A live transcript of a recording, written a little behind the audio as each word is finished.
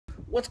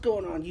What's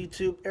going on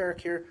YouTube?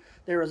 Eric here,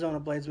 the Arizona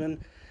Bladesman,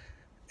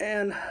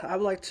 and I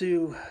would like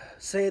to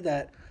say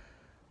that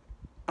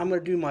I'm going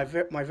to do my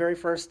very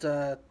first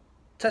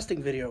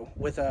testing video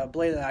with a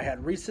blade that I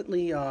had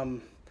recently,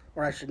 or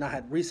actually not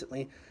had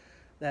recently,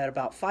 that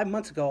about 5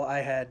 months ago I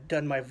had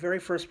done my very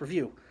first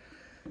review,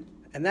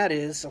 and that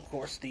is, of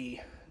course, the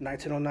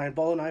 1909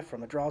 Bolo knife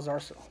from Madraw's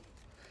Arsenal.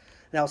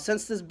 Now,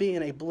 since this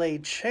being a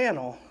blade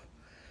channel,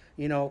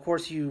 you know, of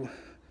course you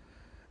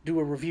do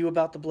a review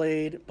about the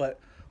blade, but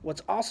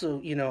what's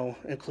also,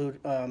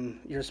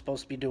 you're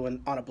supposed to be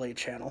doing on a blade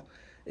channel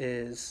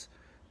is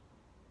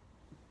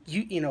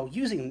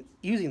using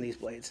these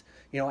blades,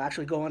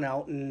 actually going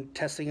out and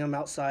testing them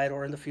outside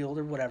or in the field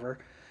or whatever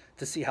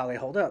to see how they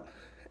hold up.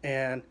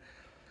 And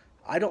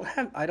I don't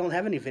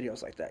have any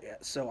videos like that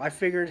yet, so I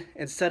figured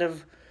instead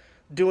of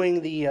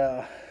doing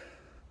the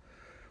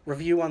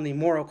review on the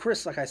Moro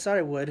Chris like I said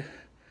I would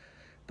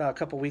about a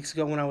couple weeks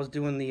ago when I was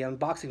doing the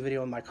unboxing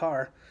video in my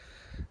car,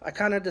 I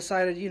kind of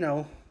decided,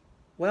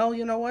 well,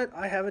 you know what?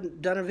 I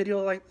haven't done a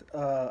video like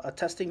a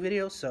testing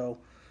video, so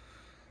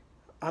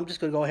I'm just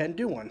going to go ahead and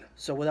do one.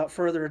 So without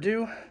further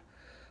ado,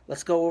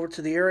 let's go over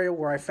to the area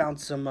where I found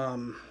some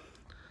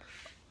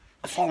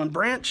a fallen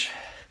branch,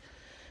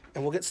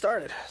 and we'll get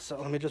started.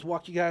 So let me just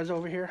walk you guys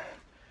over here.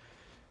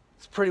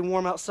 It's pretty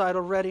warm outside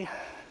already.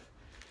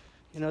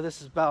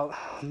 This is about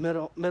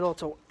middle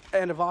to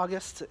end of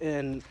August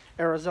in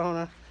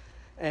Arizona,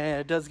 and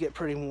it does get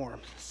pretty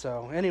warm.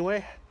 So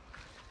anyway,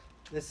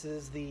 this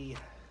is the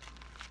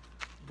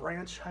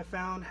branch I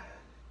found.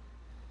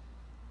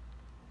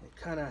 It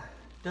kind of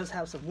does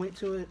have some weight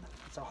to it.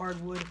 It's a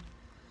hardwood.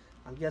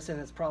 I'm guessing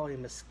it's probably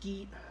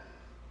mesquite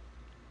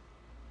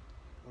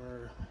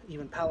or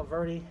even Palo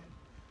Verde,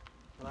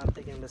 but I'm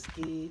thinking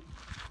mesquite.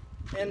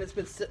 And it's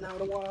been sitting out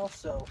a while,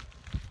 so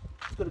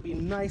it's going to be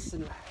nice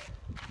and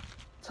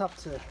tough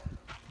to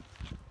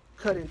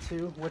cut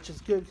into, which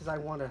is good because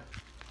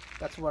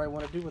that's what I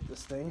want to do with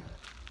this thing.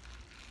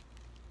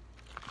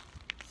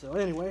 So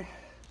anyway,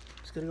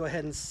 just gonna go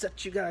ahead and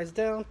set you guys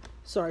down.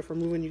 Sorry for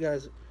moving you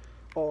guys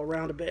all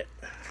around a bit.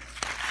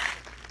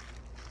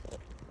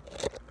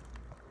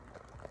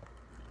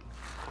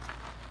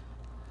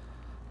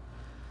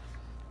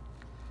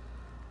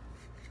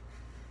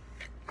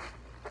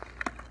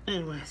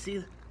 Anyway,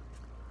 see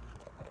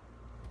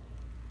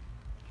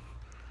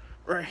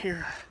right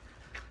here,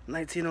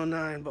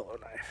 1909 Bolo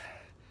knife.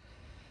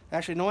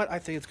 Actually, you know what? I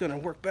think it's gonna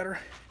work better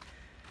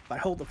if I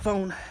hold the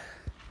phone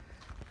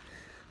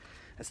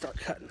and start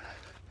cutting.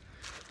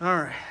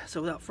 Alright,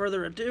 so without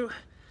further ado,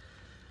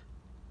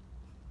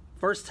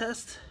 first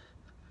test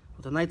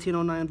with a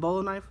 1909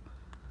 Bolo knife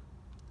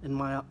in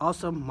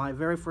my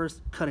very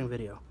first cutting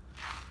video.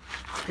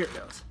 Here it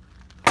goes.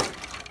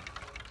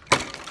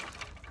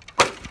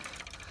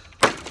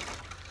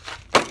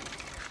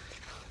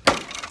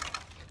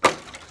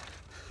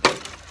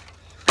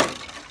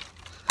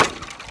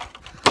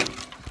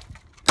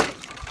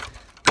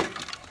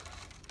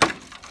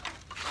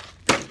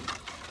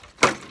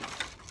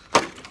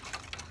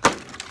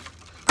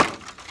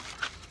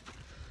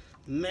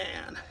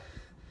 Man,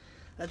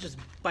 that just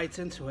bites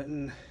into it,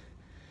 and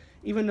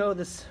even though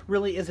this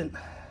really isn't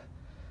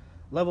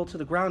level to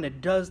the ground, it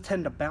does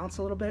tend to bounce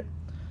a little bit,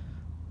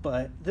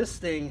 but this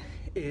thing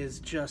is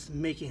just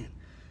making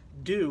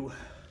do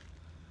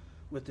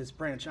with this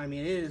branch. I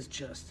mean, it is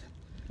just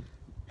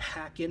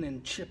hacking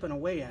and chipping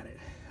away at it.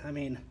 I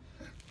mean,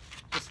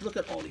 just look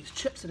at all these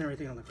chips and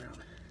everything on the ground.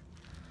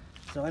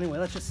 So anyway,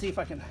 let's just see if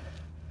I can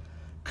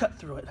cut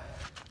through it.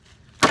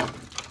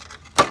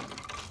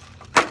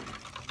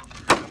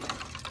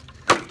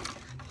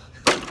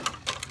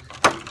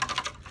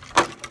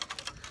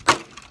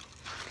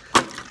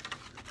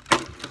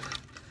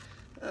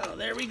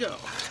 There we go.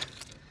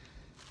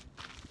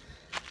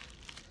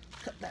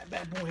 Cut that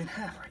bad boy in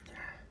half right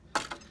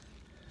there.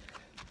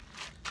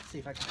 See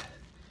if I can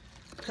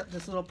cut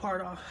this little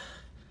part off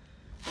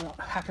without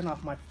hacking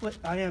off my foot.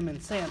 I am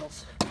in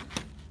sandals.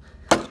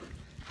 Let's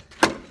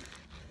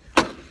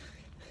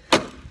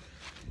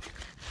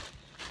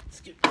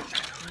get back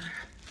over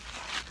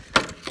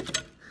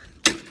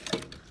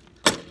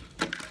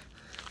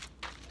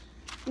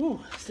there. Ooh,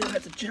 still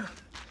has to jump.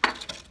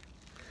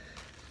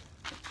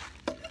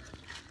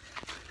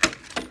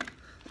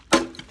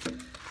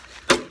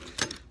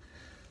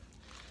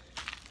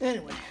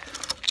 Anyway,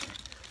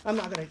 I'm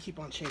not going to keep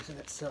on chasing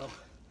it, so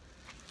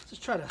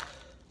just try to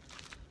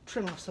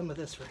trim off some of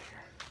this right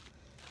here.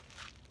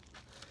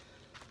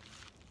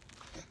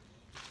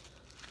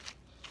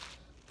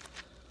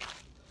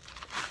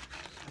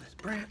 This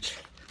branch,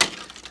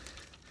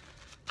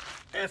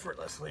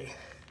 effortlessly.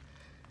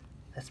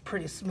 That's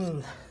pretty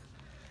smooth.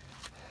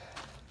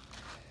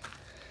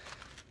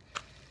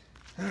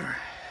 Alright,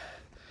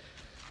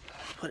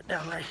 put it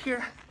down right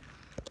here.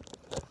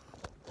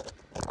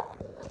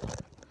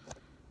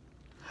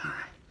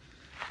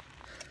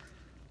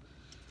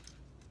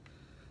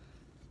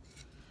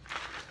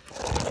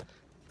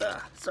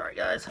 Sorry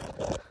guys.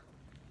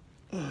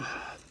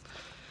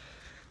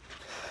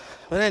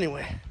 But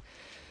anyway,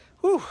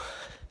 whew,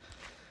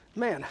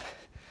 man,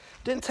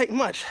 Didn't take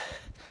much.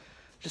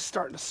 Just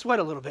starting to sweat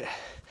a little bit.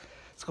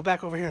 Let's go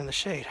back over here in the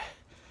shade.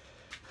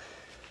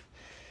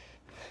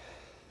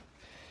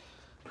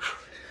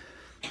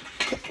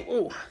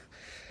 Ooh.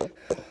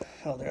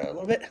 Held there a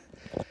little bit.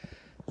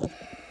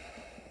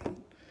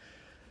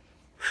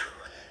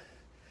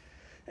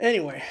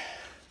 Anyway,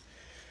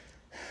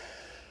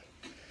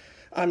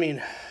 I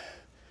mean,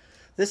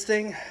 this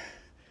thing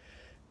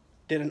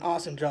did an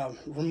awesome job.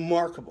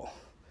 Remarkable.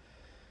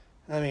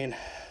 I mean,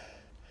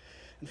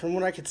 and from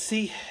what I could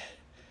see,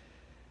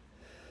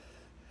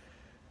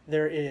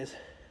 there is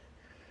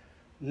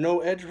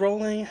no edge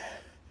rolling,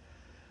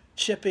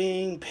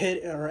 chipping,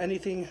 pit, or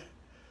anything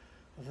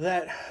of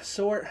that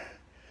sort.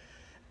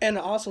 And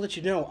to also let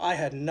you know, I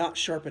had not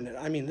sharpened it.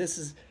 I mean, this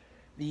is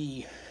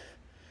the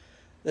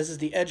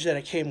edge that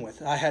it came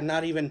with. I had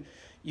not even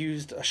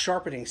used a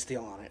sharpening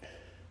steel on it,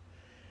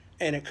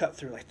 and it cut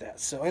through like that.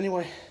 So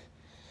anyway,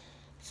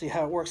 see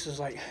how it works is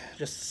like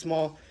just a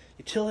small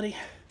utility.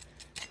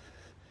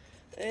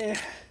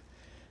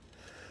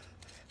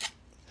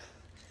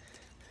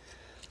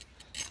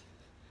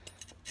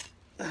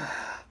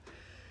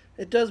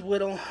 It does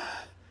whittle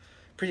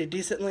pretty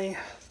decently.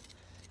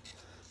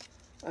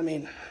 I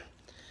mean,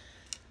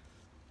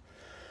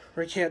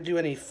 we can't do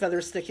any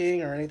feather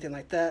sticking or anything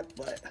like that,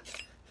 but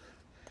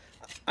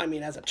I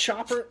mean, as a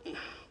chopper,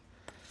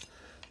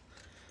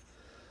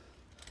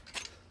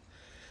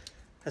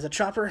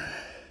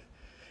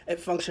 it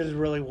functions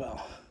really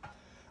well.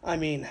 I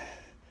mean,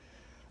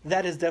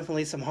 that is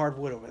definitely some hard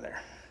wood over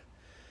there.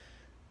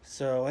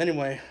 So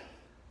anyway,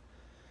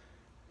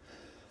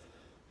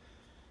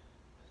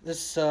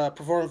 this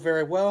performed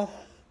very well.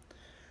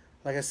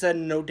 Like I said,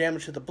 no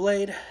damage to the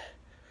blade.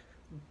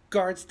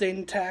 Guard stayed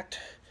intact.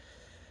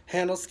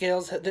 Handle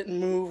scales didn't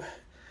move.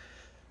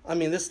 I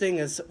mean, this thing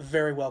is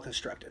very well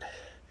constructed.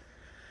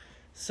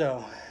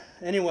 So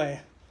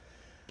anyway,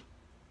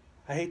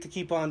 I hate to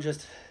keep on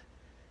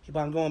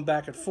going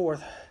back and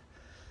forth,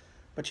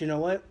 but you know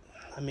what?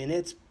 I mean,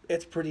 it's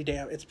pretty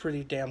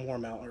damn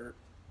warm out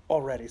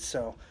already.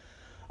 So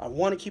I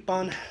want to keep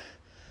on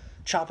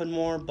chopping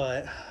more,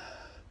 but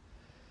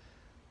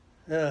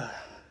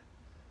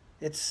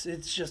it's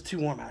just too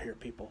warm out here,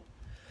 people.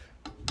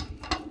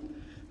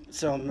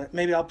 So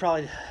maybe I'll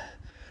probably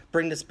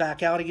bring this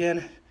back out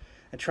again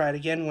and try it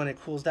again when it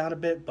cools down a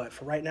bit. But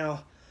for right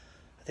now,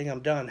 I think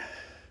I'm done.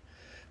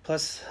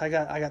 Plus, I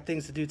got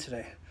things to do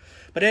today.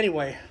 But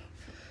anyway,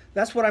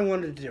 that's what I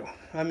wanted to do.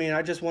 I mean,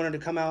 I just wanted to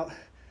come out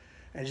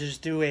and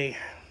just do a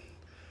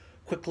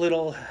quick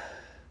little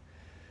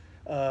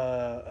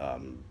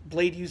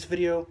blade use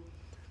video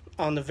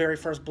on the very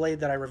first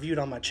blade that I reviewed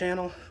on my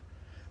channel,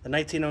 the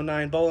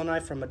 1909 Bolo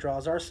knife from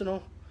Madraw's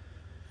Arsenal.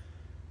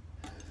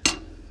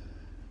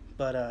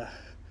 But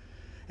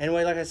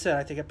anyway, like I said,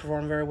 I think it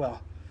performed very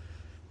well.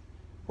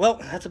 Well,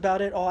 that's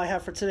about it, all I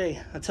have for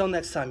today. Until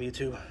next time,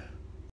 YouTube.